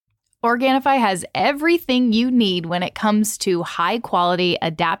Organifi has everything you need when it comes to high-quality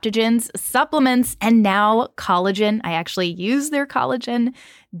adaptogens, supplements, and now collagen. I actually use their collagen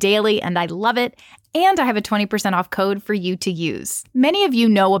daily, and I love it. And I have a 20% off code for you to use. Many of you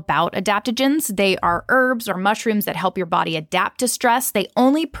know about adaptogens. They are herbs or mushrooms that help your body adapt to stress. They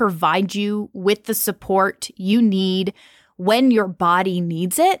only provide you with the support you need when your body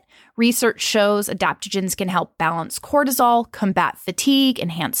needs it. Research shows adaptogens can help balance cortisol, combat fatigue,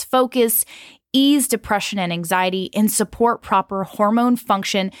 enhance focus, ease depression and anxiety, and support proper hormone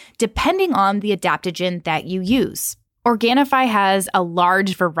function depending on the adaptogen that you use. Organifi has a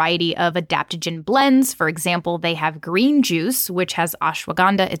large variety of adaptogen blends. For example, they have green juice, which has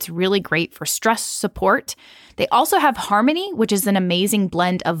ashwagandha. It's really great for stress support. They also have Harmony, which is an amazing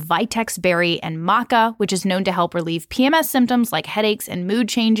blend of Vitex berry and maca, which is known to help relieve PMS symptoms like headaches and mood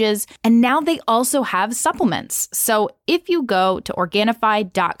changes. And now they also have supplements. So if you go to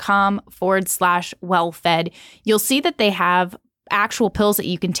Organifi.com/wellfed, you'll see that they have actual pills that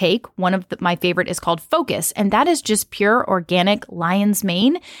you can take. One of my favorite is called Focus, and that is just pure organic lion's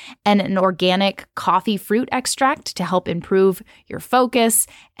mane and an organic coffee fruit extract to help improve your focus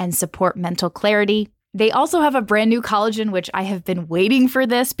and support mental clarity. They also have a brand new collagen, which I have been waiting for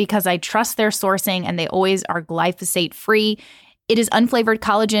this because I trust their sourcing and they always are glyphosate free. It is unflavored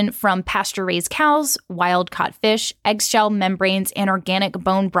collagen from pasture-raised cows, wild-caught fish, eggshell membranes, and organic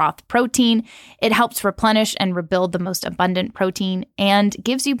bone broth protein. It helps replenish and rebuild the most abundant protein and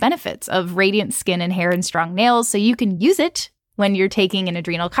gives you benefits of radiant skin and hair and strong nails, so you can use it when you're taking an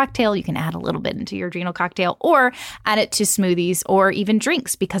adrenal cocktail. You can add a little bit into your adrenal cocktail or add it to smoothies or even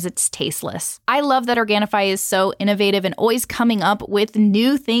drinks because it's tasteless. I love that Organifi is so innovative and always coming up with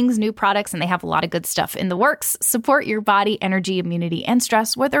new things, new products, and they have a lot of good stuff in the works. Support your body, energy, immunity, and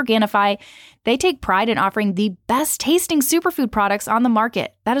stress with Organifi. They take pride in offering the best tasting superfood products on the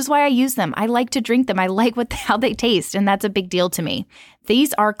market. That is why I use them. I like to drink them. I like how they taste, and that's a big deal to me.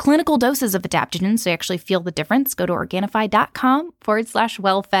 These are clinical doses of adaptogens, so you actually feel the difference. Go to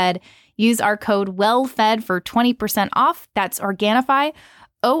Organifi.com/wellfed. Use our code WELLFED for 20% off. That's Organifi,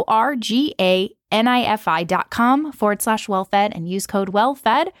 Organifi.com/wellfed, and use code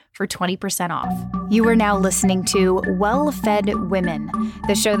WELLFED for 20% off. You are now listening to Well-Fed Women,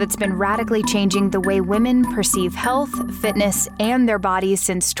 the show that's been radically changing the way women perceive health, fitness, and their bodies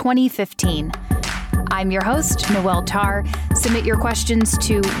since 2015. I'm your host, Noelle Tarr. Submit your questions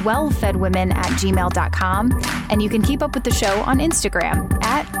to wellfedwomen@gmail.com, and you can keep up with the show on Instagram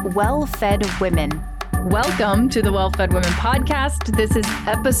 @wellfedwomen. Welcome to the Well-Fed Women podcast. This is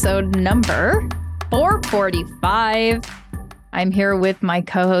episode number 445. I'm here with my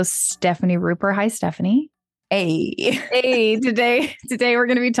co-host, Stephanie Ruper. Hi, Stephanie. Hey. Hey, today we're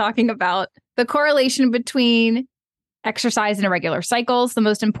going to be talking about the correlation between exercise and irregular cycles, the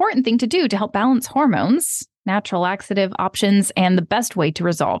most important thing to do to help balance hormones, natural laxative options, and the best way to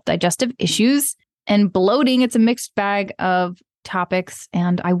resolve digestive issues and bloating. It's a mixed bag of topics,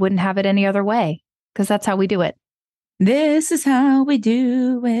 and I wouldn't have it any other way because that's how we do it. This is how we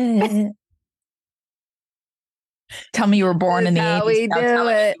do it. Tell me you were born in the 80s. We do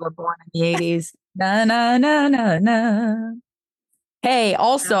it. You were born in the 80s. Na, na, na, na, na. Hey,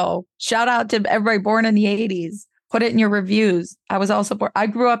 also, shout out to everybody born in the 80s. Put it in your reviews. I was also born. I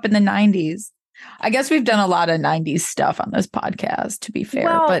grew up in the 90s. I guess we've done a lot of 90s stuff on this podcast, to be fair.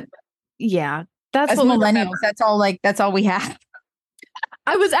 Well, but yeah, that's as what millennials, that's all we have.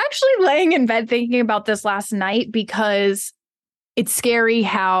 I was actually laying in bed thinking about this last night because it's scary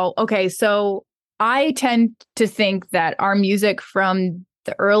how, so I tend to think that our music from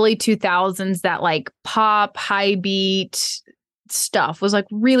the early 2000s, that like pop, high beat stuff was like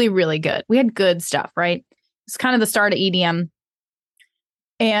really, really good. We had good stuff, right? It's kind of the start of EDM.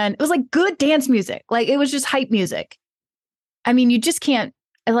 And it was like good dance music. Like it was just hype music. I mean, you just can't,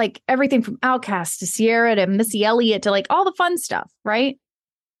 like everything from Outkast to Sierra to Missy Elliott to like all the fun stuff, right?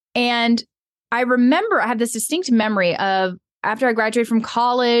 And I remember I have this distinct memory of after I graduated from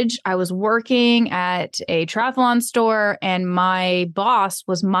college, I was working at a triathlon store and my boss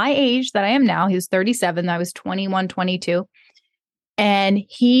was my age that I am now. He was 37. I was 21, 22. And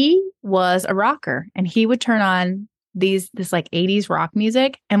he was a rocker and he would turn on this like 80s rock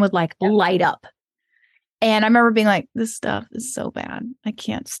music and would like light up. And I remember being like, this stuff is so bad. I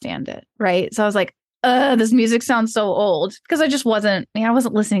can't stand it. Right. So I was like, this music sounds so old because I just wasn't, I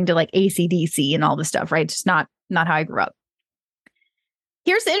wasn't listening to like AC/DC and all this stuff. Right. Just not how I grew up.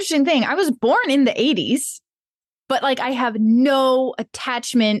 Here's the interesting thing. I was born in the 80s, but like I have no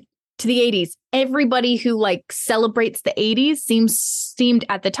attachment to the 80s. Everybody who like celebrates the 80s seemed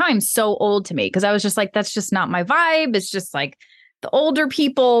at the time so old to me because I was just like, that's just not my vibe. It's just like The older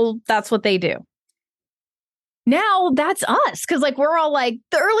people, that's what they do. Now that's us. Cause like we're all like,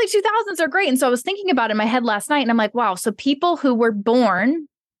 the early 2000s are great. And so I was thinking about it in my head last night and I'm like, wow. So people who were born,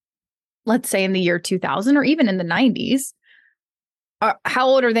 let's say in the year 2000 or even in the 90s, how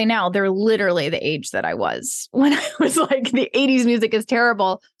old are they now? They're literally the age that I was when I was like, the 80s music is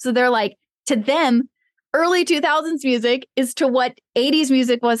terrible. So they're like, to them, early 2000s music is to what 80s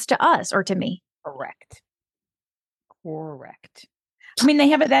music was to us or to me. Correct. I mean, they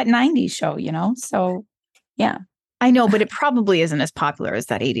have that 90s show, so yeah. I know, but it probably isn't as popular as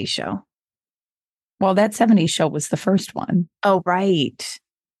that 80s show. Well, that 70s show was the first one. Oh, right.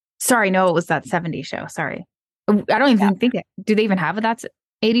 Sorry, no, it was that 70s show. Sorry. I don't even think it. Do they even have a That's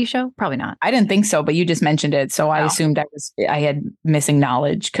 80s show? Probably not. I didn't think so, but you just mentioned it. So I assumed I had missing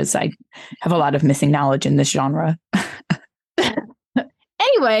knowledge because I have a lot of missing knowledge in this genre.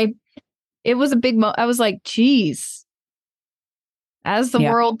 Anyway, it was a big I was like, geez, as the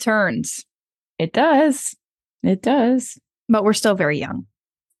world turns. It does. It does. But we're still very young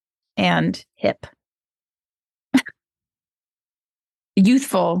and hip.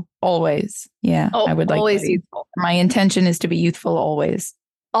 Youthful always. Yeah. I would always youthful. My intention is to be youthful always.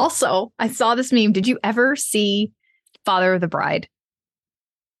 Also, I saw this meme. Did you ever see Father of the Bride?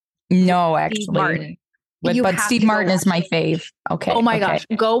 No, actually. But Steve Martin is my fave. Okay. Oh my gosh.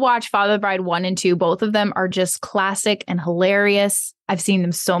 Go watch Father of the Bride 1 and 2. Both of them are just classic and hilarious. I've seen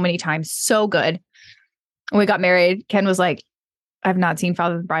them so many times. So good. When we got married, Ken was like, I've not seen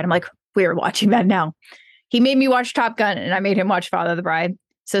Father of the Bride. I'm like, we're watching that now. He made me watch Top Gun and I made him watch Father of the Bride.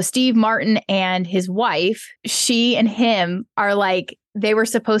 So Steve Martin and his wife, she and him are like, they were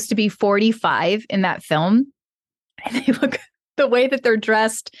supposed to be 45 in that film. And they look, the way that they're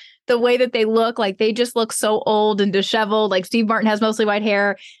dressed, the way that they look, like they just look so old and disheveled. Like Steve Martin has mostly white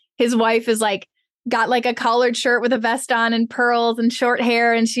hair. His wife is like, got like a collared shirt with a vest on and pearls and short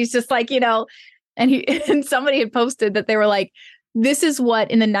hair. And she's just like, and somebody had posted that they were like, this is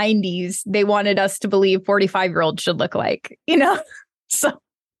what in the 90s they wanted us to believe 45-year-olds should look like, So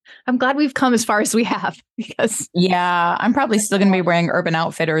I'm glad we've come as far as we have because. Yeah, I'm probably still going to be wearing Urban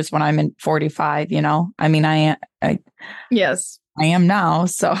Outfitters when I'm in 45, I mean, yes, I am now.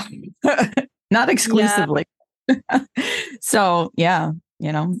 So not exclusively. Yeah. So, yeah,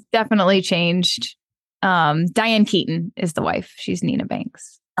 definitely changed. Diane Keaton is the wife. She's Nina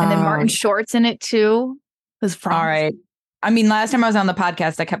Banks. And then Martin Short's in it too. Was from. All right. I mean, last time I was on the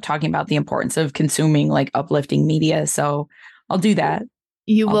podcast, I kept talking about the importance of consuming like uplifting media. So I'll do that.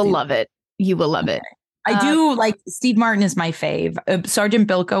 You will love it. You will love it. I do like Steve Martin is my fave. Sergeant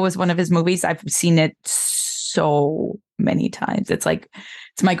Bilko was one of his movies. I've seen it so many times. It's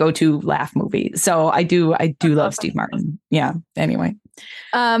my go-to laugh movie. So I do love Steve Martin. Yeah. Anyway.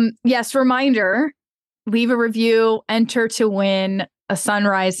 Yes. Reminder, leave a review, enter to win a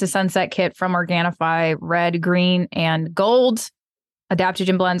sunrise to sunset kit from Organifi. Red, green, and gold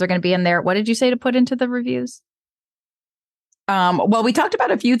adaptogen blends are going to be in there. What did you say to put into the reviews? Well, we talked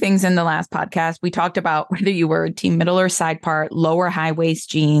about a few things in the last podcast. We talked about whether you were team middle or side part, lower high waist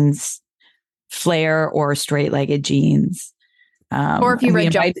jeans, flare or straight legged jeans. Or if you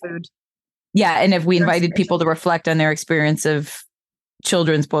read junk food. Yeah. And if we invited people to reflect on their experience of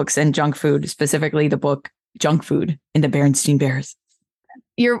children's books and junk food, specifically the book Junk Food in the Berenstain Bears.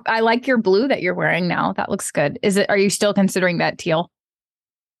 I like your blue that you're wearing now. That looks good. Are you still considering that teal?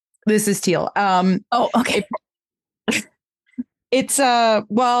 This is teal. Oh, okay. It's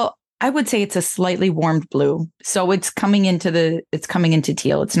well, I would say it's a slightly warmed blue. So it's coming into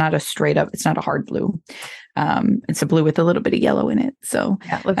teal. It's not a hard blue. It's a blue with a little bit of yellow in it. So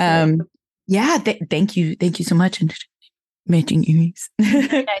thank you so much. And matching earrings.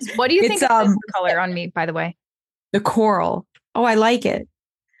 Nice. What do you think of this color on me, by the way? The coral. Oh, I like it.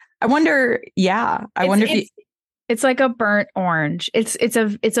 I wonder. Yeah. It's like a burnt orange.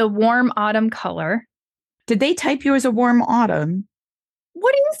 It's a warm autumn color. Did they type you as a warm autumn?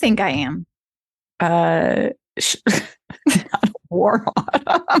 What do you think I am? Not a warm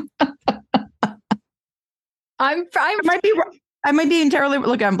autumn. I might be entirely.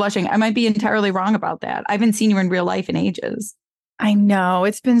 Look, I'm blushing. I might be entirely wrong about that. I haven't seen you in real life in ages. I know.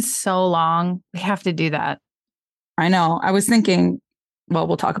 It's been so long. We have to do that. I know. I was thinking, well,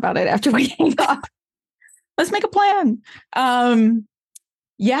 we'll talk about it after we hang up. Let's make a plan.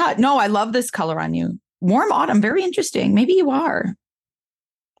 Yeah, no, I love this color on you. Warm autumn. Very interesting. Maybe you are.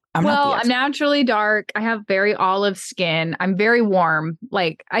 I'm naturally dark. I have very olive skin. I'm very warm.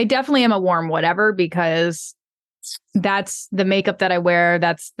 Like I definitely am a warm whatever because that's the makeup that I wear.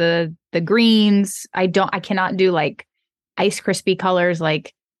 That's the greens. I cannot do like ice crispy colors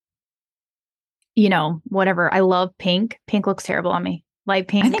like whatever. I love pink. Pink looks terrible on me. Light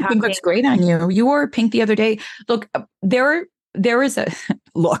pink. I think pink looks great on you. You wore pink the other day. Look, there is a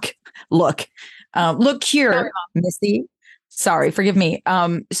look here, Sorry, Missy. Sorry, forgive me.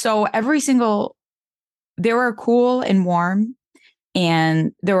 So there are cool and warm,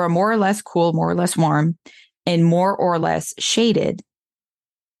 and there are more or less cool, more or less warm, and more or less shaded,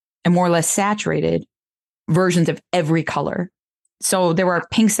 and more or less saturated versions of every color. So there are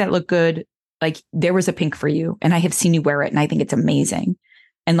pinks that look good. Like there was a pink for you, and I have seen you wear it, and I think it's amazing.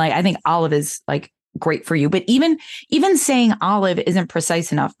 And like I think olive is like great for you. But even saying olive isn't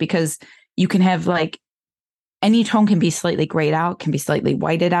precise enough, because you can have like any tone can be slightly grayed out, can be slightly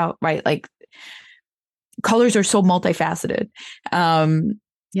whited out, right? Like colors are so multifaceted.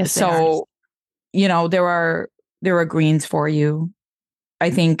 Yes. So, there are greens for you. I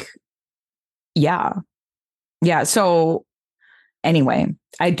think, yeah. So anyway,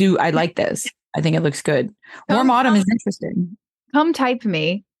 I like this. I think it looks good. Warm autumn is interesting. Come type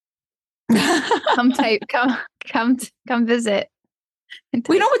me. Come visit.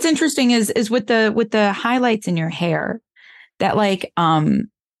 Well, what's interesting is with the highlights in your hair, that like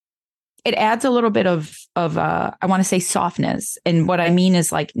it adds a little bit of I want to say softness. And what I mean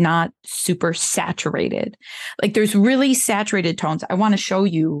is like not super saturated. Like there's really saturated tones. I want to show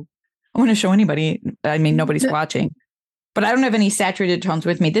anybody. I mean, nobody's watching, but I don't have any saturated tones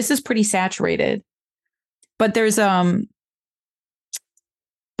with me. This is pretty saturated, but there's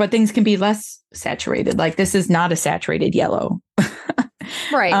but things can be less saturated. Like this is not a saturated yellow.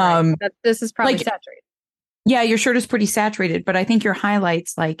 Right. This is probably saturated. Yeah, your shirt is pretty saturated, but I think your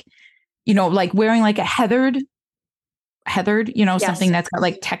highlights, like, like wearing like a heathered, yes, something that's got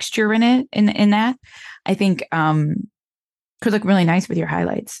like texture in it, in that, I think could look really nice with your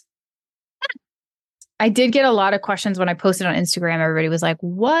highlights. I did get a lot of questions when I posted on Instagram. Everybody was like,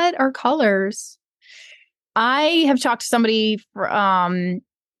 what are colors? I have talked to somebody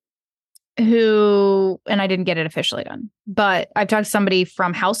who, and I didn't get it officially done, but I've talked to somebody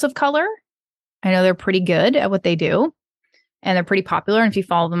from House of Color. I know they're pretty good at what they do, and they're pretty popular. And if you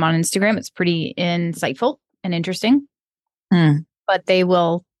follow them on Instagram, it's pretty insightful and interesting. But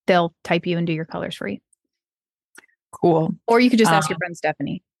they'll type you and do your colors for you. Cool. Or you could just ask your friend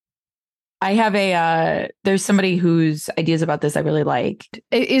Stephanie. I have there's somebody whose ideas about this I really liked.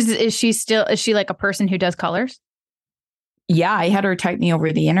 Is she like a person who does colors? Yeah, I had her type me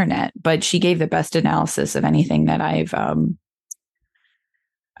over the internet, but she gave the best analysis of anything that I've I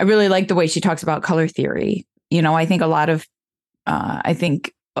really like the way she talks about color theory. I think I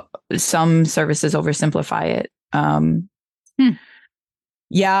think some services oversimplify it.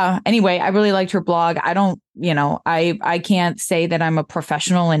 Yeah. Anyway, I really liked her blog. I don't, I can't say that I'm a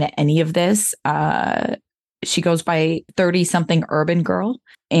professional in any of this. She goes by 30-something urban girl.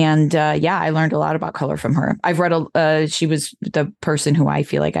 And I learned a lot about color from her. I've read she was the person who I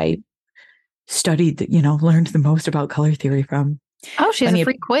feel like I studied, learned the most about color theory from. Oh, she has a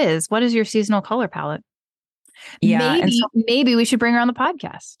free quiz. What is your seasonal color palette? Yeah. Maybe we should bring her on the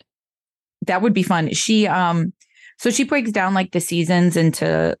podcast. That would be fun. So she breaks down like the seasons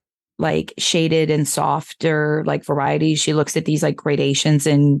into like shaded and softer like varieties. She looks at these like gradations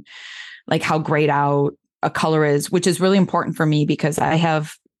and like how grayed out a color is, which is really important for me because I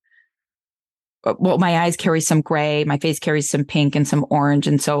have, my eyes carry some gray, my face carries some pink and some orange.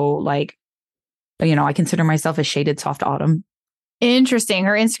 And so like, I consider myself a shaded soft autumn. Interesting.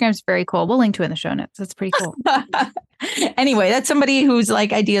 Her Instagram's very cool. We'll link to it in the show notes. That's pretty cool. Anyway, that's somebody who's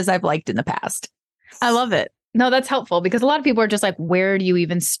like ideas I've liked in the past. I love it. No, that's helpful because a lot of people are just like, where do you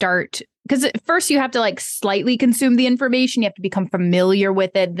even start? Because at first you have to like slightly consume the information. You have to become familiar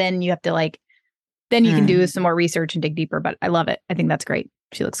with it. Then you have to then you can do some more research and dig deeper. But I love it. I think that's great.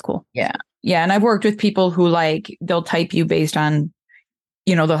 She looks cool. Yeah. Yeah. And I've worked with people who like, they'll type you based on,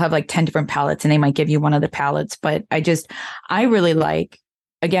 they'll have like 10 different palettes and they might give you one of the palettes. But I really like,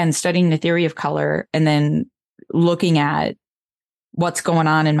 again, studying the theory of color and then looking at what's going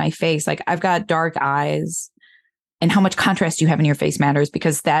on in my face. Like I've got dark eyes. And how much contrast you have in your face matters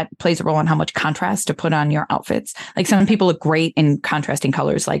because that plays a role in how much contrast to put on your outfits. Like some people look great in contrasting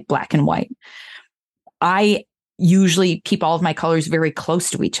colors like black and white. I usually keep all of my colors very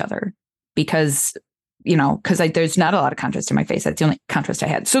close to each other because, there's not a lot of contrast in my face. That's the only contrast I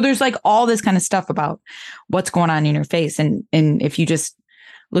had. So there's like all this kind of stuff about what's going on in your face. And if you just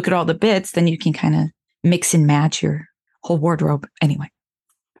look at all the bits, then you can kind of mix and match your whole wardrobe. Anyway.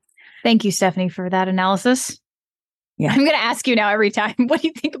 Thank you, Stephanie, for that analysis. Yeah. I'm going to ask you now every time, what do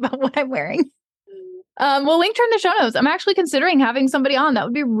you think about what I'm wearing? We'll link to her in the show notes. I'm actually considering having somebody on. That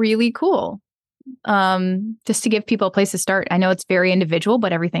would be really cool. just to give people a place to start. I know it's very individual,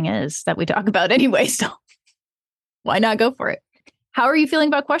 but everything is that we talk about anyway. So why not go for it? How are you feeling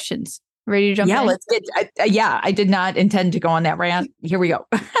about questions? Ready to jump in? Let's get. I did not intend to go on that rant. Here we go.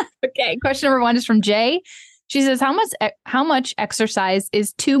 Okay. Question number 1 is from Jay. She says, how much exercise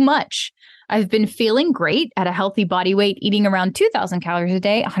is too much? I've been feeling great at a healthy body weight, eating around 2,000 calories a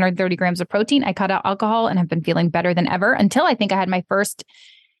day, 130 grams of protein. I cut out alcohol and have been feeling better than ever until I think I had my first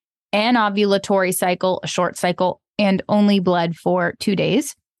anovulatory cycle, a short cycle, and only bled for 2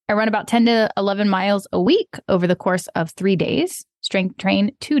 days. I run about 10 to 11 miles a week over the course of 3 days, strength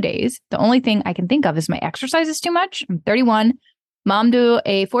train 2 days. The only thing I can think of is my exercise is too much. I'm 31, mom to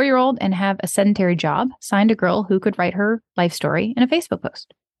a 4-year-old, and have a sedentary job. Signed, a girl who could write her life story in a Facebook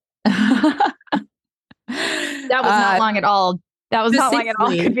post. That was not long at all. That was not long at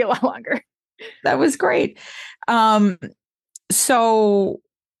all. It could be a lot longer. That was great. So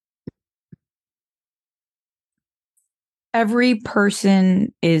every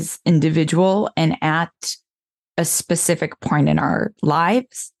person is individual and at a specific point in our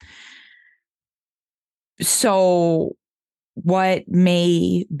lives. So what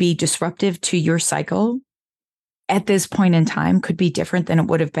may be disruptive to your cycle at this point in time could be different than it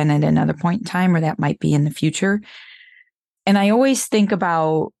would have been at another point in time, or that might be in the future. And I always think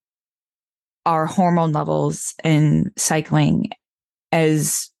about our hormone levels and cycling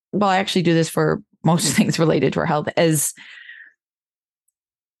as, well, I actually do this for most things related to our health, as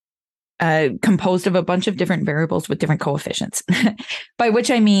composed of a bunch of different variables with different coefficients, by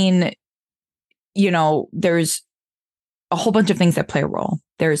which I mean, there's a whole bunch of things that play a role.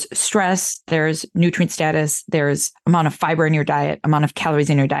 There's stress, there's nutrient status, there's amount of fiber in your diet, amount of calories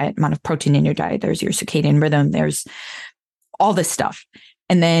in your diet, amount of protein in your diet, there's your circadian rhythm, there's all this stuff.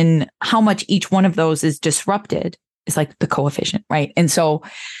 And then how much each one of those is disrupted is like the coefficient, right? And so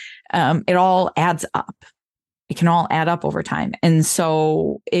it all adds up. It can all add up over time. And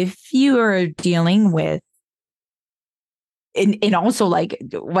so if you are dealing with, and also like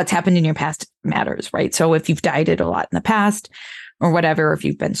what's happened in your past matters, right? So if you've dieted a lot in the past or whatever, if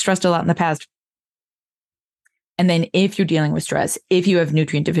you've been stressed a lot in the past, and then if you're dealing with stress, if you have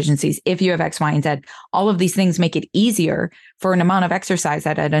nutrient deficiencies, if you have X, Y, and Z, all of these things make it easier for an amount of exercise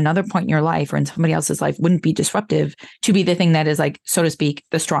that at another point in your life or in somebody else's life wouldn't be disruptive to be the thing that is like, so to speak,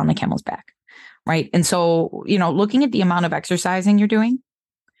 the straw on the camel's back, right? And so, looking at the amount of exercising you're doing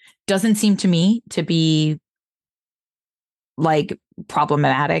doesn't seem to me to be like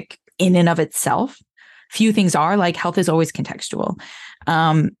problematic in and of itself. Few things are, like health is always contextual.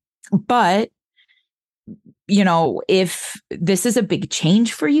 But if this is a big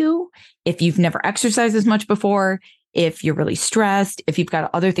change for you, if you've never exercised as much before, if you're really stressed, if you've got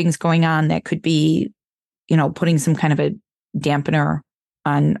other things going on that could be, putting some kind of a dampener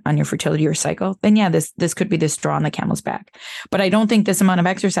on your fertility or cycle, then yeah, this could be the straw on the camel's back. But I don't think this amount of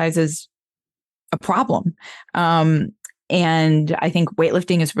exercise is a problem. And I think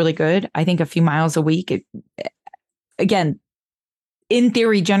weightlifting is really good. I think a few miles a week, again, in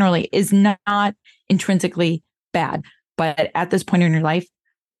theory, generally is not intrinsically bad. But at this point in your life,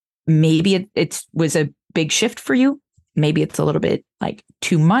 maybe it was a big shift for you. Maybe it's a little bit like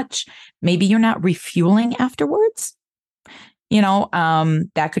too much. Maybe you're not refueling afterwards.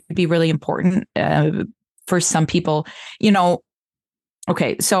 That could be really important for some people.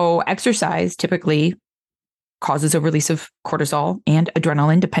 Okay, so exercise typically causes a release of cortisol and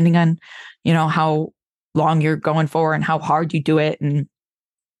adrenaline, depending on, how long you're going for and how hard you do it and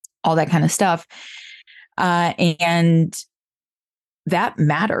all that kind of stuff. And that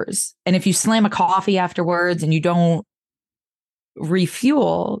matters. And if you slam a coffee afterwards and you don't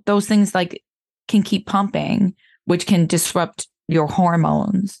refuel, those things like can keep pumping, which can disrupt your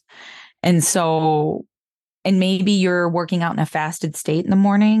hormones. And so, and maybe you're working out in a fasted state in the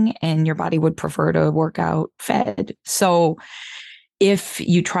morning and your body would prefer to work out fed. So if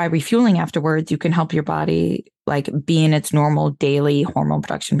you try refueling afterwards, you can help your body like be in its normal daily hormone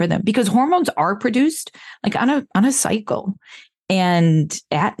production rhythm, because hormones are produced like on a cycle and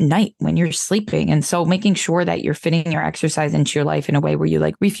at night when you're sleeping. And so making sure that you're fitting your exercise into your life in a way where you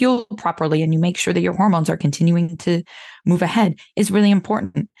like refuel properly and you make sure that your hormones are continuing to move ahead is really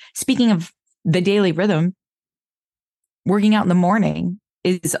important. Speaking of the daily rhythm, working out in the morning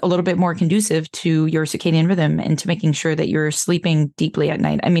is a little bit more conducive to your circadian rhythm and to making sure that you're sleeping deeply at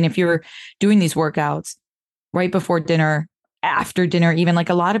night. I mean, if you're doing these workouts right before dinner, after dinner, even like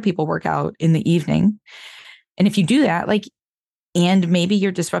a lot of people work out in the evening. And if you do that, like, and maybe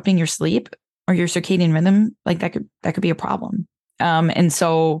you're disrupting your sleep or your circadian rhythm, like that could be a problem. And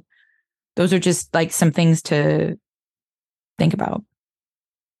so those are just like some things to think about.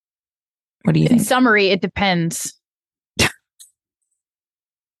 What do you In think? summary, it depends.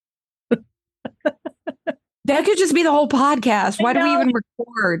 That could just be the whole podcast. Why do we know. even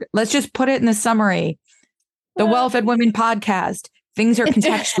record? Let's just put it in the summary. The Well-Fed Women podcast. Things are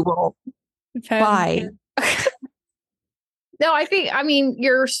contextual. Bye. No, I mean,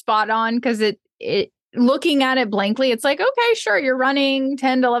 you're spot on because it looking at it blankly, it's like, okay, sure, you're running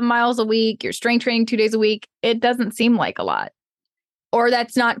 10 to 11 miles a week, you're strength training 2 days a week. It doesn't seem like a lot. Or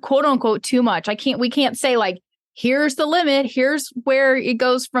that's not quote unquote too much. We can't say like, here's the limit. Here's where it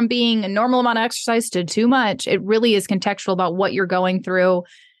goes from being a normal amount of exercise to too much. It really is contextual about what you're going through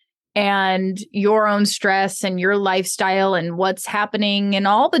and your own stress and your lifestyle and what's happening in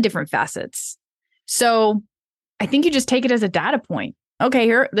all the different facets. So I think you just take it as a data point.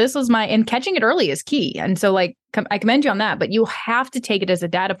 Okay, and catching it early is key. And so like, I commend you on that, but you have to take it as a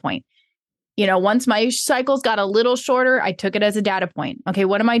data point. You know, once my cycles got a little shorter, I took it as a data point. Okay,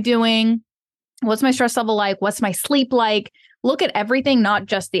 what am I doing? What's my stress level like? What's my sleep like? Look at everything, not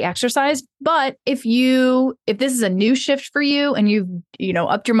just the exercise. But if this is a new shift for you and you've,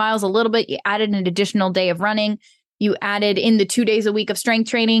 upped your miles a little bit, you added an additional day of running, you added in the 2 days a week of strength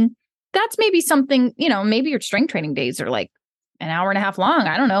training, that's maybe something, maybe your strength training days are like an hour and a half long.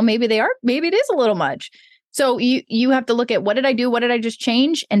 I don't know. Maybe they are. Maybe it is a little much. So you have to look at what did I do? What did I just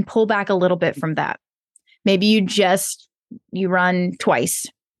change? And pull back a little bit from that. Maybe you run twice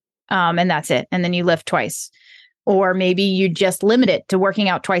and that's it. And then you lift twice. Or maybe you just limit it to working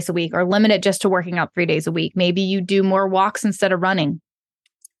out twice a week or limit it just to working out 3 days a week. Maybe you do more walks instead of running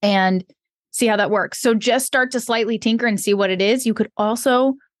and see how that works. So just start to slightly tinker and see what it is. You could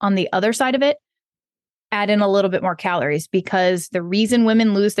also, on the other side of it, add in a little bit more calories because the reason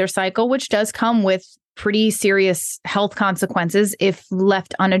women lose their cycle, which does come with pretty serious health consequences if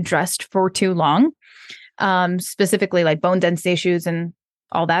left unaddressed for too long, specifically like bone density issues and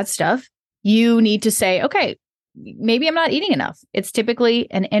all that stuff, you need to say, okay, maybe I'm not eating enough. It's typically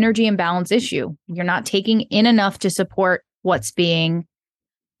an energy imbalance issue. You're not taking in enough to support what's being,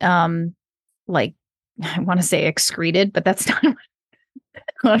 I want to say excreted, but that's not what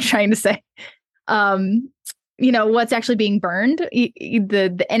I'm trying to say. What's actually being burned,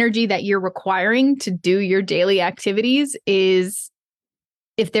 the energy that you're requiring to do your daily activities is,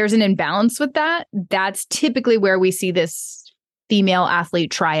 if there's an imbalance with that, that's typically where we see this female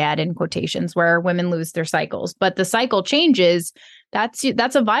athlete triad in quotations where women lose their cycles. But the cycle changes, that's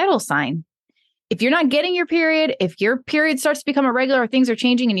a vital sign. If you're not getting your period, if your period starts to become irregular or things are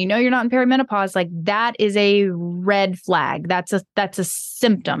changing and you're not in perimenopause, like that is a red flag. That's a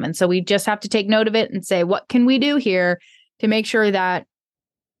symptom. And so we just have to take note of it and say, what can we do here to make sure that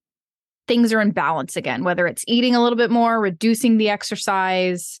things are in balance again, whether it's eating a little bit more, reducing the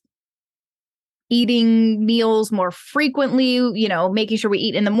exercise, eating meals more frequently, making sure we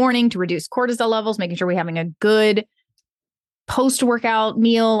eat in the morning to reduce cortisol levels, making sure we're having a good post-workout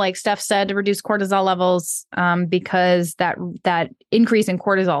meal, like Steph said, to reduce cortisol levels, because that increase in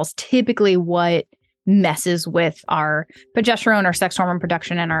cortisol is typically what messes with our progesterone, our sex hormone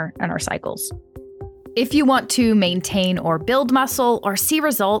production, and our cycles. If you want to maintain or build muscle or see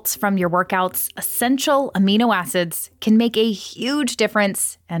results from your workouts, essential amino acids can make a huge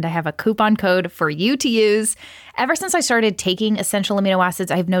difference, and I have a coupon code for you to use. Ever since I started taking essential amino acids,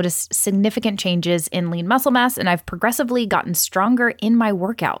 I've noticed significant changes in lean muscle mass, and I've progressively gotten stronger in my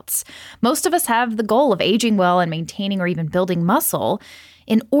workouts. Most of us have the goal of aging well and maintaining or even building muscle.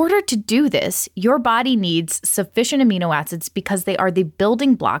 In order to do this, your body needs sufficient amino acids because they are the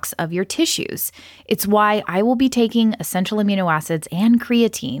building blocks of your tissues. It's why I will be taking essential amino acids and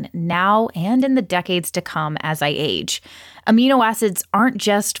creatine now and in the decades to come as I age. Amino acids aren't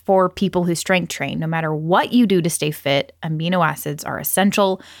just for people who strength train. No matter what you do to stay fit, amino acids are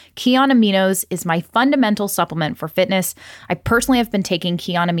essential. Kion Aminos is my fundamental supplement for fitness. I personally have been taking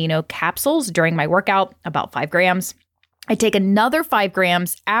Kion Amino capsules during my workout, about 5 grams. I take another 5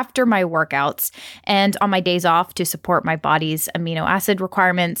 grams after my workouts, and on my days off to support my body's amino acid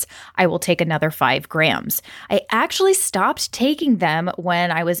requirements, I will take another 5 grams. I actually stopped taking them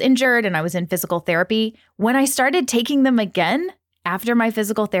when I was injured and I was in physical therapy. When I started taking them again after my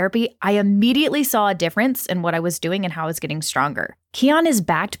physical therapy, I immediately saw a difference in what I was doing and how I was getting stronger. Kion is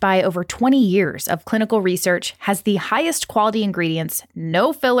backed by over 20 years of clinical research, has the highest quality ingredients,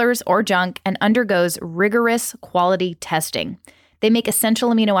 no fillers or junk, and undergoes rigorous quality testing. They make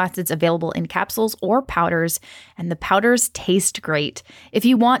essential amino acids available in capsules or powders, and the powders taste great. If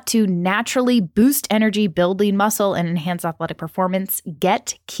you want to naturally boost energy, build lean muscle, and enhance athletic performance,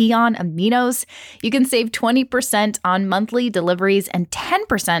 get Kion Aminos. You can save 20% on monthly deliveries and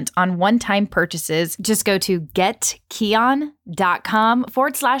 10% on one-time purchases. Just go to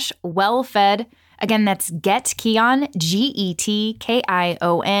getkion.com/wellfed. Again, that's getkion,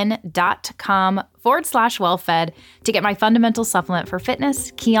 getkion.com/wellfed to get my fundamental supplement for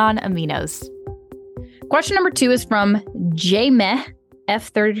fitness, Kion Aminos. Question number 2 is from JMeh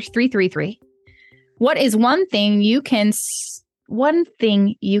F333. What is one thing you can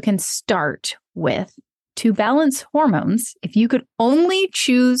start with to balance hormones if you could only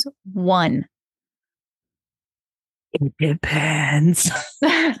choose one? It depends.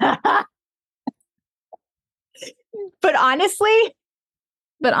 But honestly,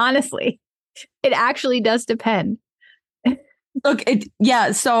 it actually does depend. Look, I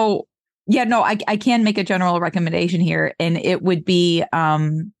can make a general recommendation here, and it would be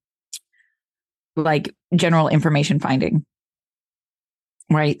like general information finding,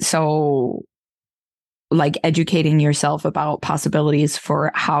 right? So like educating yourself about possibilities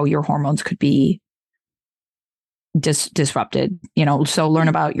for how your hormones could be disrupted, so learn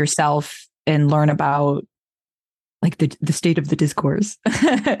about yourself and learn about like the state of the discourse.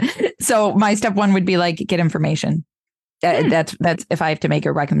 So my step 1 would be like, get information. That's if I have to make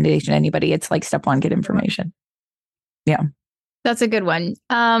a recommendation to anybody, it's like step 1, get information. Yeah. That's a good one.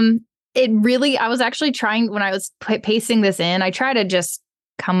 I was actually trying, when I was pacing this in, I try to just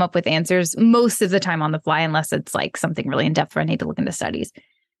come up with answers most of the time on the fly, unless it's like something really in depth where I need to look into studies.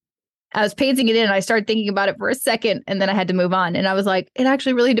 I was pacing it in and I started thinking about it for a second and then I had to move on. And I was like, it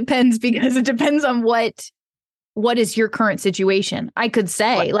actually really depends, because it depends on what is your current situation. I could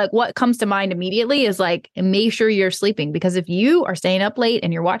say like what comes to mind immediately is like, make sure you're sleeping, because if you are staying up late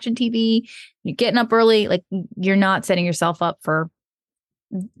and you're watching TV, you're getting up early, like you're not setting yourself up for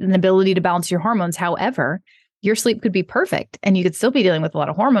an ability to balance your hormones. However, your sleep could be perfect and you could still be dealing with a lot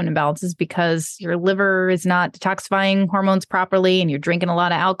of hormone imbalances because your liver is not detoxifying hormones properly and you're drinking a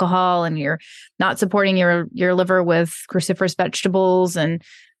lot of alcohol and you're not supporting your liver with cruciferous vegetables and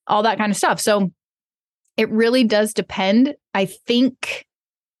all that kind of stuff. So it really does depend. I think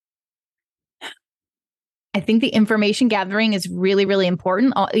the information gathering is really, really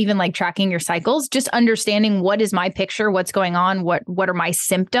important. Even like tracking your cycles, just understanding what is my picture, what's going on, what are my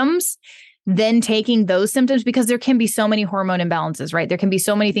symptoms, then taking those symptoms, because there can be so many hormone imbalances, right? There can be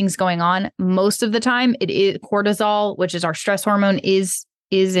so many things going on. Most of the time it is cortisol, which is our stress hormone, is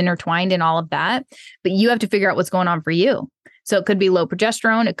intertwined in all of that. But you have to figure out what's going on for you. So it could be low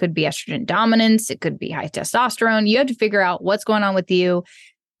progesterone, it could be estrogen dominance, it could be high testosterone. You have to figure out what's going on with you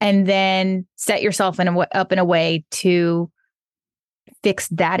and then set yourself up in a way to fix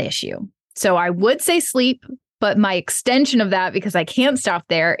that issue. So I would say sleep, but my extension of that, because I can't stop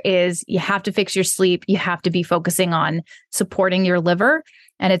there, is you have to fix your sleep. You have to be focusing on supporting your liver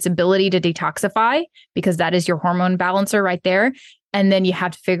and its ability to detoxify, because that is your hormone balancer right there. And then you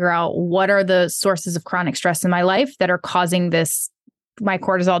have to figure out what are the sources of chronic stress in my life that are causing my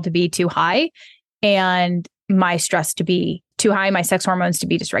cortisol to be too high and my stress to be too high, my sex hormones to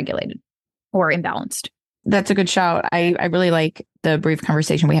be dysregulated or imbalanced. That's a good shout. I really like the brief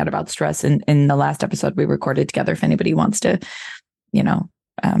conversation we had about stress in the last episode we recorded together. If anybody wants to,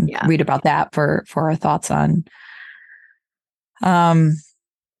 read about that for our thoughts on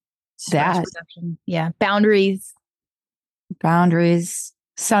that. Yeah. Boundaries,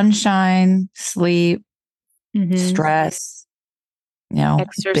 sunshine, sleep, stress,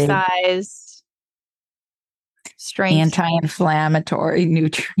 exercise, strength, anti-inflammatory,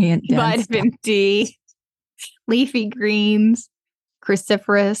 nutrient dense, vitamin D, leafy greens,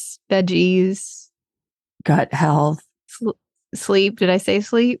 cruciferous veggies, gut health, sleep. Did I say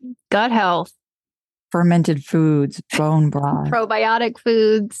sleep? Gut health, fermented foods, bone broth, probiotic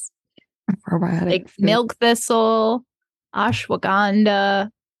foods, like milk thistle, ashwagandha.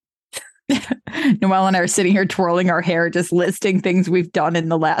 Noelle and I are sitting here twirling our hair, just listing things we've done in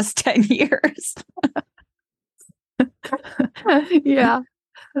the last 10 years. Yeah.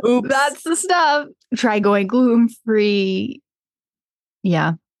 Oops. That's the stuff. Try going gluten-free.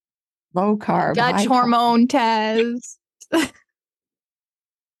 Yeah. Low carb. Dutch hormone test.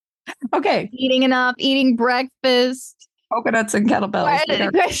 Okay. Eating enough, eating breakfast. Coconuts and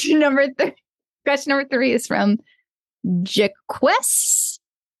kettlebells. Question number 3 is from Jaquest.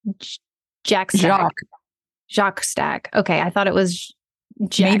 Jacques Stag. Okay, I thought it was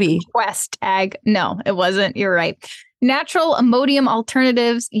Quest Ag. No, it wasn't. You're right. Natural Imodium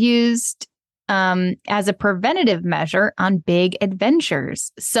alternatives used as a preventative measure on big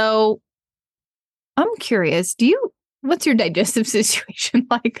adventures. So I'm curious, what's your digestive situation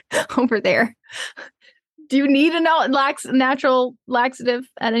like over there? Do you need a natural laxative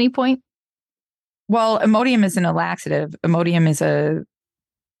at any point? Well, Imodium isn't a laxative. Imodium is a...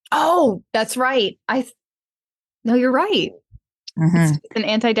 Oh, that's right. No, you're right. Mm-hmm. It's an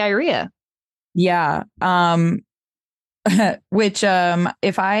anti-diarrhea. Yeah. Which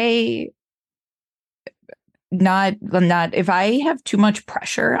if I if I have too much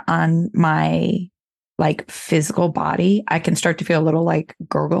pressure on my like physical body, I can start to feel a little like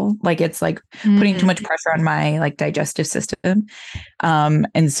gurgle, like it's like putting too much pressure on my like digestive system.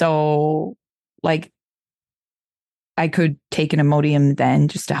 And so like I could take an Imodium then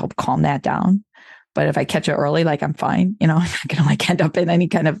just to help calm that down. But if I catch it early, like I'm fine, I'm not gonna like end up in any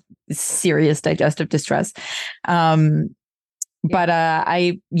kind of serious digestive distress. But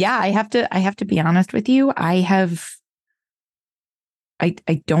I have to be honest with you. I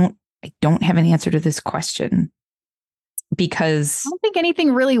don't have an answer to this question because I don't think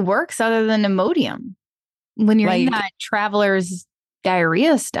anything really works other than Imodium when you're in that traveler's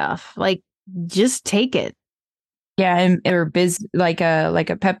diarrhea stuff. Like, just take it. Yeah, or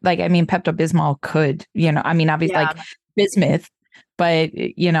Pepto-Bismol could, obviously like bismuth, but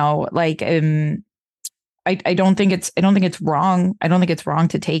I don't think it's wrong. I don't think it's wrong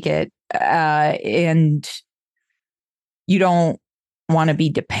to take it. And you don't want to be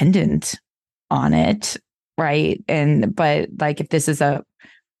dependent on it. Right. But like, if this is a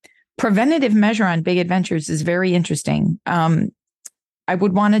preventative measure on big adventures is very interesting. I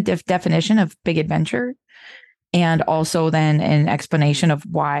would want a definition of big adventure and also then an explanation of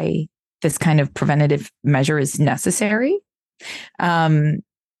why this kind of preventative measure is necessary. Again,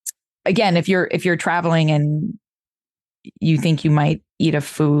 if you're traveling and you think you might eat a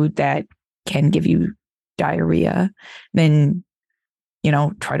food that can give you diarrhea, then,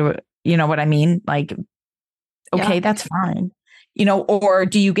 try to, what I mean? Like, okay, that's fine. Or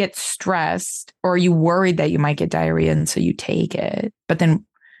do you get stressed or are you worried that you might get diarrhea and so you take it? But then,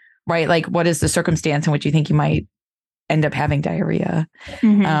 right, like what is the circumstance in which you think you might end up having diarrhea?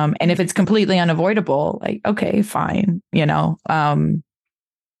 Mm-hmm. And if it's completely unavoidable, like, okay, fine,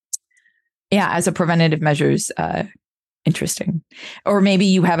 as a preventative measures, interesting. Or maybe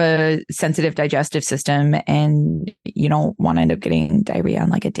you have a sensitive digestive system and you don't want to end up getting diarrhea on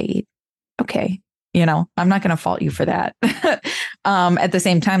like a date. Okay. I'm not going to fault you for that. At the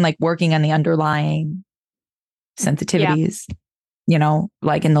same time, like working on the underlying sensitivities,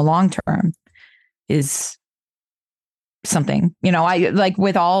 like in the long term is something, I like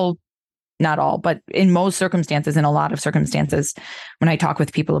with all, not all, but in most circumstances, in a lot of circumstances, when I talk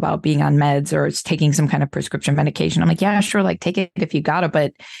with people about being on meds or taking some kind of prescription medication, I'm like, yeah, sure. Like take it if you got it,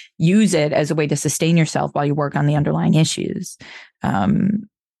 but use it as a way to sustain yourself while you work on the underlying issues.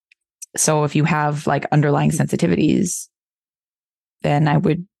 So if you have like underlying sensitivities, then I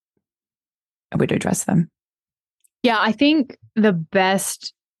would address them. Yeah, I think the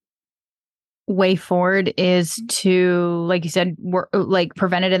best way forward is to, like you said,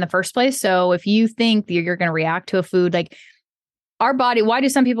 prevent it in the first place. So if you think that you're going to react to a food, like our body, why do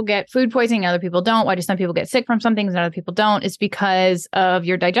some people get food poisoning and other people don't? Why do some people get sick from some things and other people don't? It's because of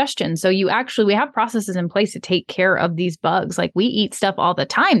your digestion. So we have processes in place to take care of these bugs. Like we eat stuff all the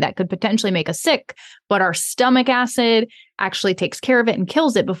time that could potentially make us sick, but our stomach acid actually takes care of it and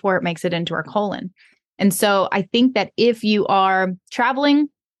kills it before it makes it into our colon. And so I think that if you are traveling,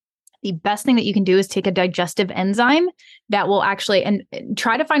 the best thing that you can do is take a digestive enzyme that will actually, and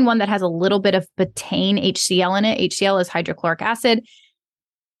try to find one that has a little bit of betaine HCl in it. HCl is hydrochloric acid,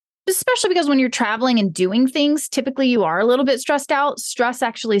 especially because when you're traveling and doing things, typically you are a little bit stressed out. Stress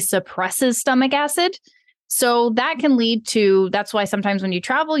actually suppresses stomach acid. So that can lead to, that's why sometimes when you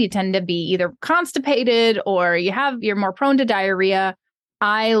travel, you tend to be either constipated or you're more prone to diarrhea.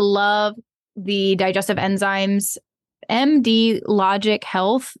 I love the digestive enzymes,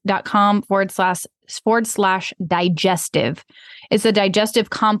 mdlogichealth.com/digestive. It's a digestive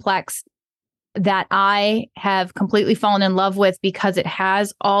complex that I have completely fallen in love with because it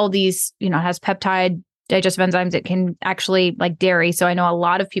has all these, it has peptide digestive enzymes. It can actually, like dairy. So I know a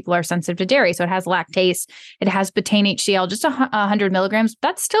lot of people are sensitive to dairy. So it has lactase. It has betaine HCl, just 100 milligrams.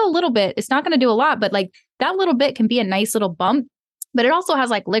 That's still a little bit. It's not going to do a lot, but like that little bit can be a nice little bump. But it also has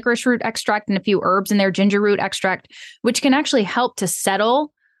like licorice root extract and a few herbs in there, ginger root extract, which can actually help to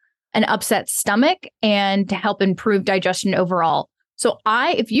settle an upset stomach and to help improve digestion overall. So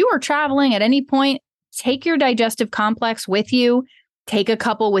if you are traveling at any point, take your digestive complex with you, take a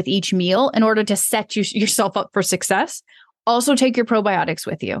couple with each meal in order to set yourself up for success. Also take your probiotics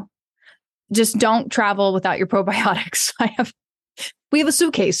with you. just don't travel without your probiotics. We have a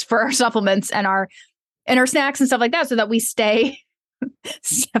suitcase for our supplements and our snacks and stuff like that, so that we stay.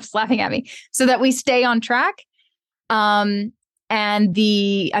 Steph's laughing at me. So that we stay on track. And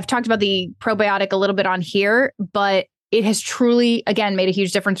I've talked about the probiotic a little bit on here, but it has truly, again, made a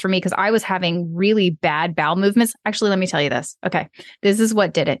huge difference for me because I was having really bad bowel movements. Actually, let me tell you this. Okay. This is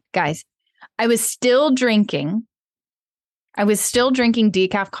what did it, guys. I was still drinking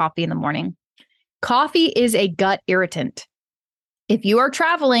decaf coffee in the morning. Coffee is a gut irritant. If you are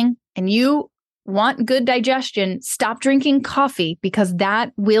traveling and you want good digestion, stop drinking coffee because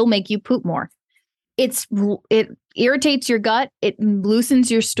that will make you poop more. It irritates your gut, it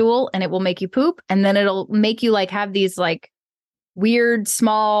loosens your stool, and it will make you poop. And then it'll make you like have these like weird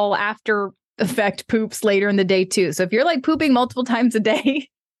small after effect poops later in the day too. So if you're like pooping multiple times a day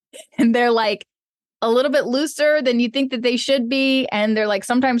and they're like a little bit looser than you think that they should be, and they're like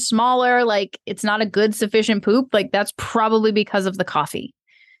sometimes smaller, like it's not a good sufficient poop, like that's probably because of the coffee.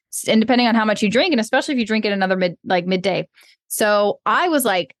 And depending on how much you drink, and especially if you drink it another midday. So I was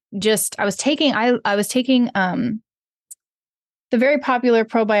like, I was taking the very popular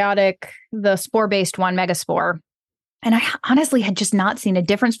probiotic, the spore-based one, Megaspore. And I honestly had just not seen a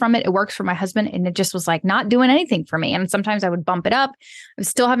difference from it. It works for my husband, and it just was like not doing anything for me. And sometimes I would bump it up. I was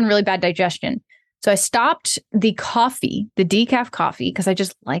still having really bad digestion. So I stopped the coffee, the decaf coffee, because I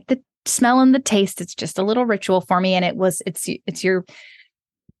just like the smell and the taste. It's just a little ritual for me. And it's your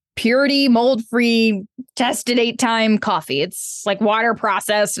purity, mold-free, tested 8-time coffee. It's like water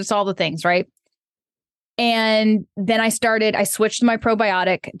processed. It's all the things, right? And then I switched my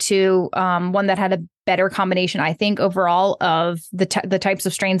probiotic to one that had a better combination, I think, overall of the types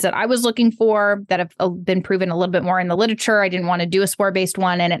of strains that I was looking for that have been proven a little bit more in the literature. I didn't want to do a spore-based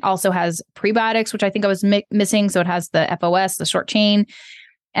one. And it also has prebiotics, which I think I was missing. So it has the FOS, the short chain.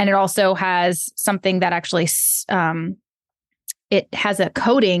 And it also has something that actually it has a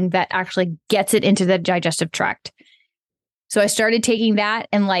coating that actually gets it into the digestive tract. So I started taking that,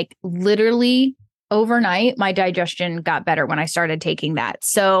 and like literally overnight, my digestion got better when I started taking that.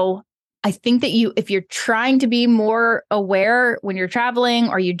 So I think that if you're trying to be more aware when you're traveling,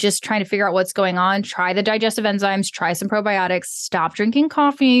 or you're just trying to figure out what's going on, try the digestive enzymes, try some probiotics, stop drinking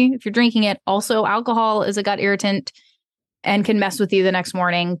coffee if you're drinking it. Also, alcohol is a gut irritant and can mess with you the next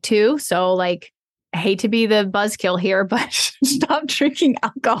morning too. So like, I hate to be the buzzkill here, but stop drinking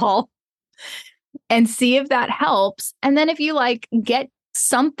alcohol and see if that helps. And then if you like get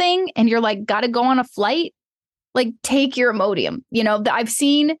something and you're like, got to go on a flight, like take your Imodium. You know, I've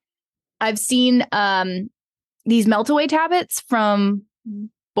seen these melt-away tablets from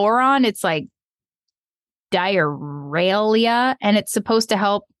Boron. It's like diarrhea, and it's supposed to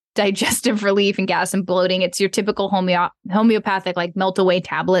help digestive relief and gas and bloating. It's your typical homeopathic like melt-away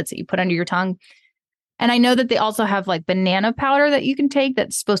tablets that you put under your tongue. And I know that they also have like banana powder that you can take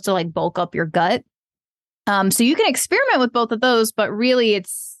that's supposed to like bulk up your gut. So you can experiment with both of those, but really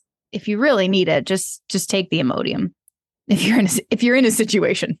if you really need it, just take the Imodium if you're in a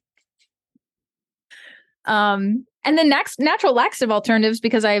situation. And then next, natural laxative alternatives,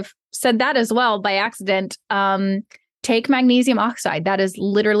 because I've said that as well by accident. Take magnesium oxide. That is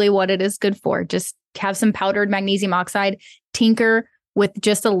literally what it is good for. Just have some powdered magnesium oxide, tinker with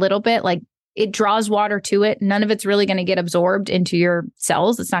just a little bit, like it draws water to it. None of it's really going to get absorbed into your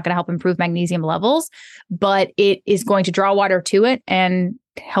cells. It's not going to help improve magnesium levels, but it is going to draw water to it and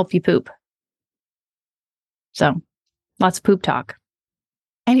help you poop. So lots of poop talk.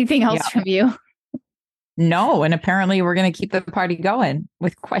 Anything else from you? No. And apparently we're going to keep the party going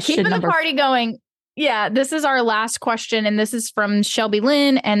with question number. Keeping the party going. Yeah, this is our last question. And this is from Shelby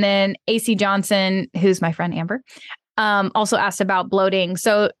Lynn, and then AC Johnson, who's my friend Amber, also asked about bloating.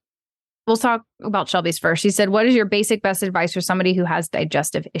 So we'll talk about Shelby's first. She said, what is your basic best advice for somebody who has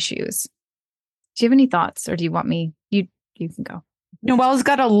digestive issues? Do you have any thoughts, or do you want me? You can go. Noelle's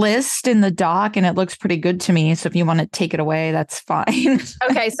got a list in the doc, and it looks pretty good to me. So if you want to take it away, that's fine.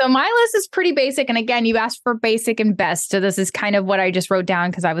 Okay. So my list is pretty basic. And again, you asked for basic and best. So this is kind of what I just wrote down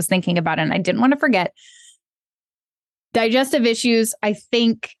because I was thinking about it and I didn't want to forget. Digestive issues, I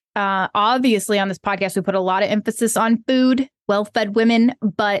think, obviously on this podcast, we put a lot of emphasis on food, well-fed women,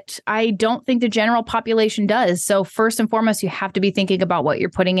 but I don't think the general population does. So first and foremost, you have to be thinking about what you're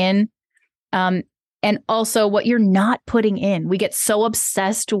putting in. And also what you're not putting in. We get so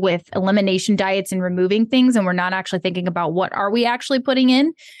obsessed with elimination diets and removing things, and we're not actually thinking about what are we actually putting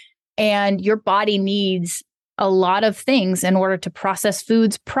in. And your body needs a lot of things in order to process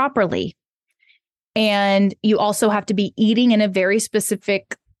foods properly. And you also have to be eating in a very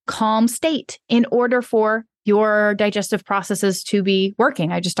specific calm state in order for your digestive processes to be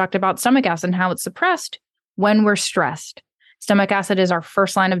working. I just talked about stomach acid and how it's suppressed when we're stressed. Stomach acid is our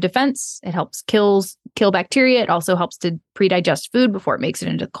first line of defense. It helps kill bacteria. It also helps to pre-digest food before it makes it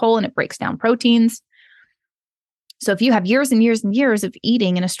into the colon. It breaks down proteins. So if you have years and years and years of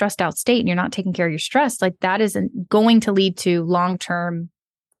eating in a stressed out state and you're not taking care of your stress, like that isn't going to lead to long-term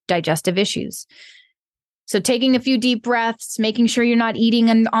digestive issues. So taking a few deep breaths, making sure you're not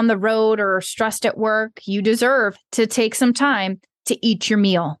eating on the road or stressed at work, you deserve to take some time to eat your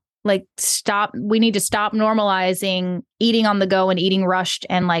meal. Like stop. We need to stop normalizing eating on the go and eating rushed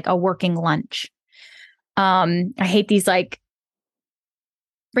and like a working lunch. I hate these like,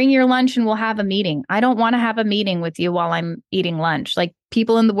 bring your lunch and we'll have a meeting. I don't want to have a meeting with you while I'm eating lunch. Like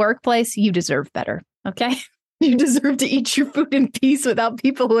people in the workplace, you deserve better. Okay. You deserve to eat your food in peace without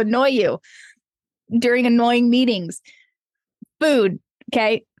people who annoy you during annoying meetings. Food.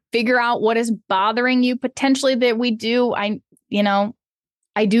 Okay. Figure out what is bothering you potentially that we do. I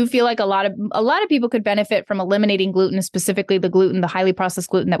do feel like a lot of people could benefit from eliminating gluten, specifically the highly processed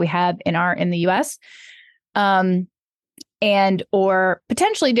gluten that we have in the US. And or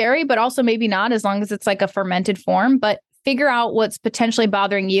potentially dairy, but also maybe not, as long as it's like a fermented form. But figure out what's potentially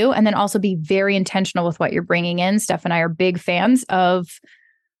bothering you, and then also be very intentional with what you're bringing in. Steph and I are big fans of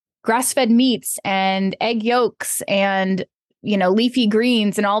grass-fed meats and egg yolks and, leafy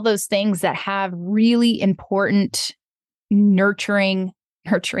greens and all those things that have really important nourishing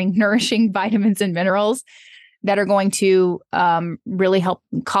vitamins and minerals that are going to really help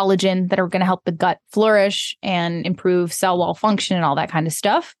collagen, that are going to help the gut flourish and improve cell wall function and all that kind of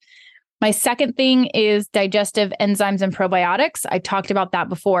stuff. My second thing is digestive enzymes and probiotics. I talked about that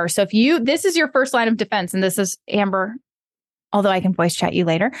before. So this is your first line of defense, and this is Amber, although I can voice chat you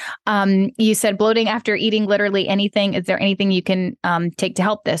later. You said bloating after eating literally anything. Is there anything you can take to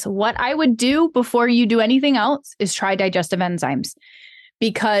help this? What I would do before you do anything else is try digestive enzymes,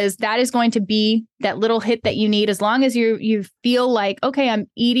 because that is going to be that little hit that you need. As long as you feel like, okay, I'm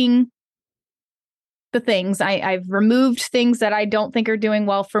eating the things. I've removed things that I don't think are doing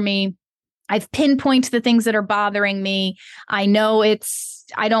well for me. I've pinpointed the things that are bothering me. I know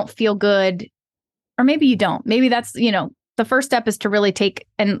I don't feel good. Or maybe you don't. Maybe that's, the first step is to really take,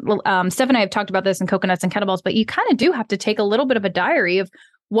 and Steph and I have talked about this in Coconuts and Kettlebells, but you kind of do have to take a little bit of a diary of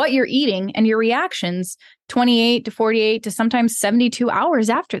what you're eating and your reactions 28 to 48 to sometimes 72 hours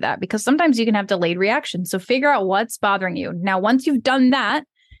after that, because sometimes you can have delayed reactions. So figure out what's bothering you. Now, once you've done that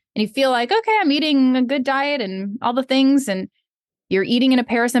and you feel like, okay, I'm eating a good diet and all the things, and you're eating in a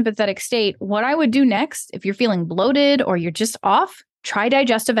parasympathetic state, what I would do next, if you're feeling bloated or you're just off, try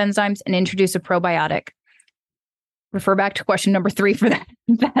digestive enzymes and introduce a probiotic. Refer back to question number 3 for that.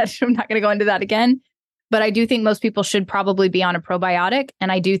 I'm not going to go into that again. But I do think most people should probably be on a probiotic.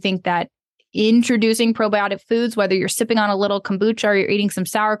 And I do think that introducing probiotic foods, whether you're sipping on a little kombucha or you're eating some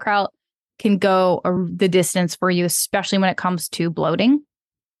sauerkraut, can go the distance for you, especially when it comes to bloating.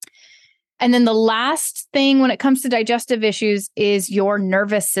 And then the last thing when it comes to digestive issues is your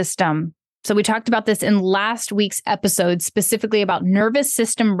nervous system. So we talked about this in last week's episode, specifically about nervous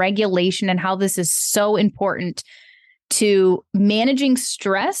system regulation and how this is so important to managing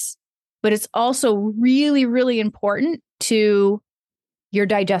stress, but it's also really, really important to your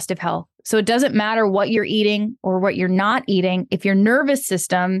digestive health. So it doesn't matter what you're eating or what you're not eating. If your nervous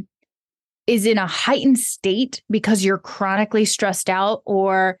system is in a heightened state because you're chronically stressed out,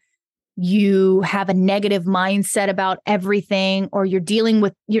 or you have a negative mindset about everything, or you're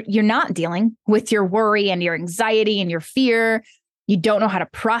not dealing with your worry and your anxiety and your fear, you don't know how to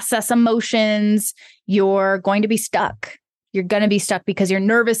process emotions, you're going to be stuck. You're going to be stuck because your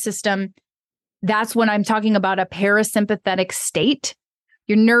nervous system, that's when I'm talking about a parasympathetic state.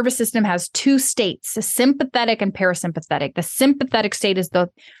 Your nervous system has 2 states, a sympathetic and parasympathetic. The sympathetic state is the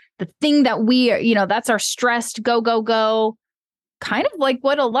thing that we are, that's our stressed go, go, go, kind of like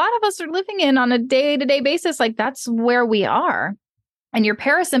what a lot of us are living in on a day-to-day basis. Like that's where we are. And your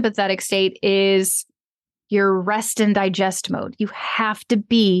parasympathetic state is your rest and digest mode. You have to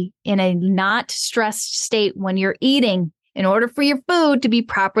be in a not stressed state when you're eating in order for your food to be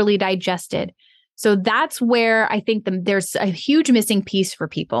properly digested. So that's where I think there's a huge missing piece for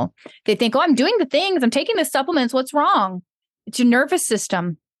people. They think, oh, I'm doing the things, I'm taking the supplements. What's wrong? It's your nervous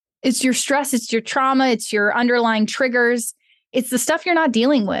system. It's your stress. It's your trauma. It's your underlying triggers. It's the stuff you're not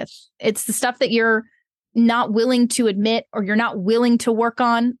dealing with. It's the stuff that you're not willing to admit, or you're not willing to work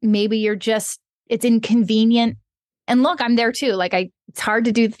on. Maybe it's inconvenient. And look, I'm there too. Like it's hard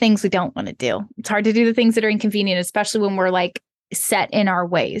to do the things we don't want to do. It's hard to do the things that are inconvenient, especially when we're like set in our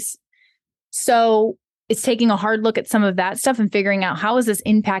ways. So it's taking a hard look at some of that stuff and figuring out how is this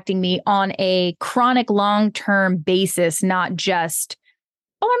impacting me on a chronic long-term basis, not just,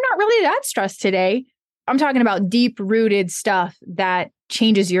 oh, I'm not really that stressed today. I'm talking about deep-rooted stuff that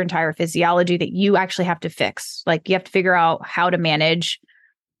changes your entire physiology that you actually have to fix. Like you have to figure out how to manage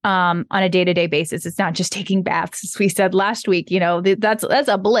on a day-to-day basis. It's not just taking baths, as we said last week. That's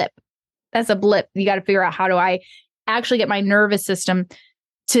a blip. That's a blip. You got to figure out, how do I actually get my nervous system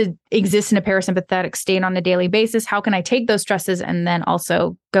to exist in a parasympathetic state on a daily basis? How can I take those stresses and then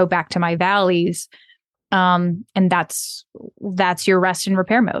also go back to my valleys? And that's your rest and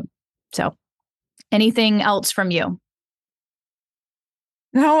repair mode. So anything else from you?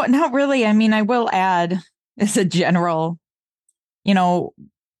 No, not really. I mean, I will add as a general, the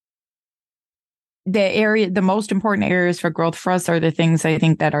most important areas for growth for us are the things I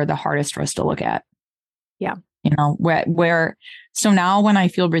think that are the hardest for us to look at. Yeah. So now when I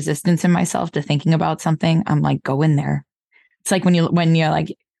feel resistance in myself to thinking about something, I'm like, go in there. It's like when you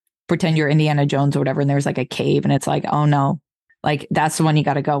like pretend you're Indiana Jones or whatever, and there's like a cave and it's like, oh no, like that's the one you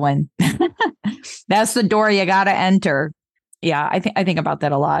got to go in. That's the door you got to enter. Yeah. I think about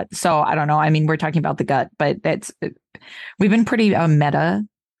that a lot. So I don't know. I mean, we're talking about the gut, but we've been pretty meta.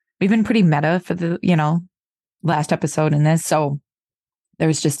 We've been pretty meta for the, last episode in this. So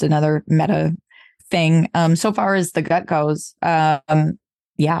there's just another meta thing. So far as the gut goes, I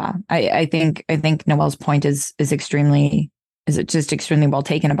think Noelle's point is extremely well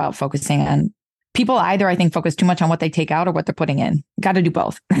taken about focusing on people either, I think, focus too much on what they take out or what they're putting in. Got to do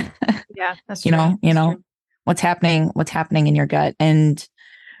both. Yeah, that's true. True. What's happening in your gut. And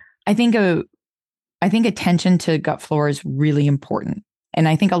I think attention to gut flora is really important. And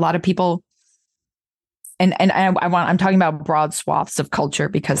I think a lot of people, I'm talking about broad swaths of culture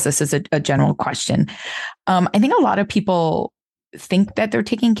because this is a general question. I think a lot of people think that they're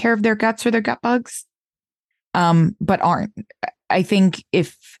taking care of their guts or their gut bugs, but aren't. I think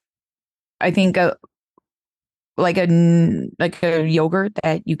like a yogurt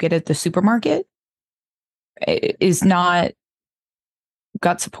that you get at the supermarket is not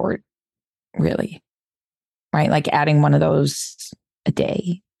gut support, really, right? Like adding one of those a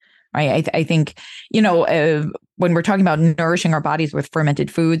day. Right. I think, when we're talking about nourishing our bodies with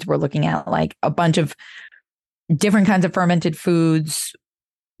fermented foods, we're looking at like a bunch of different kinds of fermented foods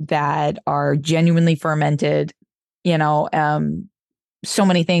that are genuinely fermented. So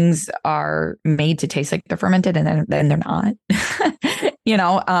many things are made to taste like they're fermented and then they're not.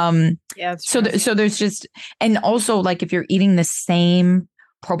 Yeah. So there's just, and also like if you're eating the same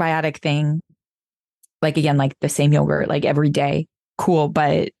probiotic thing, like again, like the same yogurt, like every day, cool,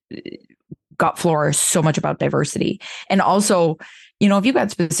 but gut flora is so much about diversity. And also, if you've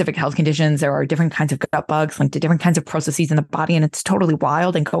got specific health conditions, there are different kinds of gut bugs linked to different kinds of processes in the body, and it's totally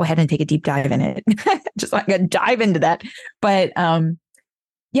wild. And go ahead and take a deep dive in it. Just like dive into that. But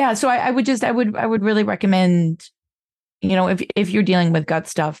so I would really recommend, if you're dealing with gut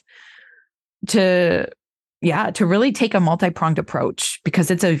stuff, to really take a multi-pronged approach,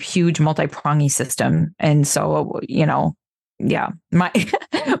 because it's a huge multi-prongy system. And so,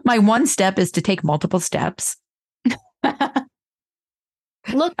 my one step is to take multiple steps.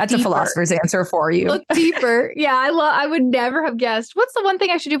 Look, that's deeper. A philosopher's answer for you. Look deeper. Yeah, I would never have guessed. What's the one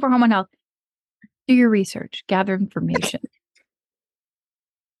thing I should do for hormone health? Do your research, gather information.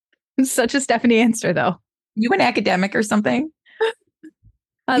 Such a Stephanie answer, though. You an academic or something?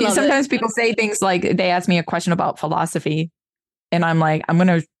 Sometimes people say things like, they ask me a question about philosophy, and I'm like, I'm going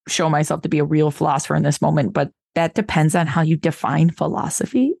to show myself to be a real philosopher in this moment, but that depends on how you define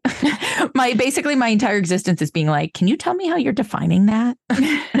philosophy. My entire existence is being like, can you tell me how you're defining that?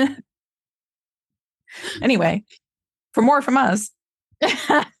 Anyway, for more from us.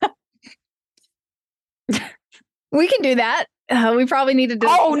 We can do that. We probably need to do.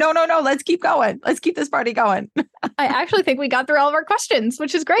 Oh, no. Let's keep going. Let's keep this party going. I actually think we got through all of our questions,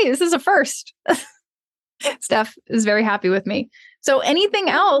 which is great. This is a first. Steph is very happy with me. So anything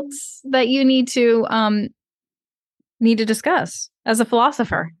else that you need to discuss as a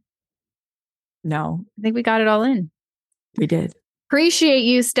philosopher? No. I think we got it all in. We did. Appreciate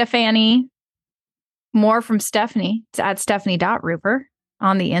you, Stephanie. More from Stephanie. It's at Stephanie.Ruper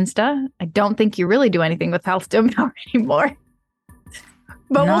on the Insta. I don't think you really do anything with Health to Empower anymore.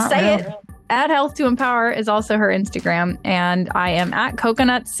 But we'll say it. At Health to Empower is also her Instagram. And I am at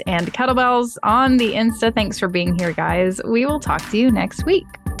Coconuts and Kettlebells on the Insta. Thanks for being here, guys. We will talk to you next week.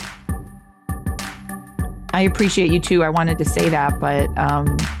 I appreciate you too. I wanted to say that, but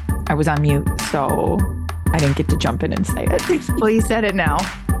I was on mute, so I didn't get to jump in and say it. Well, you said it now.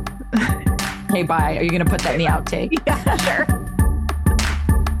 Hey, bye. Are you going to put that in the outtake? Yeah, sure.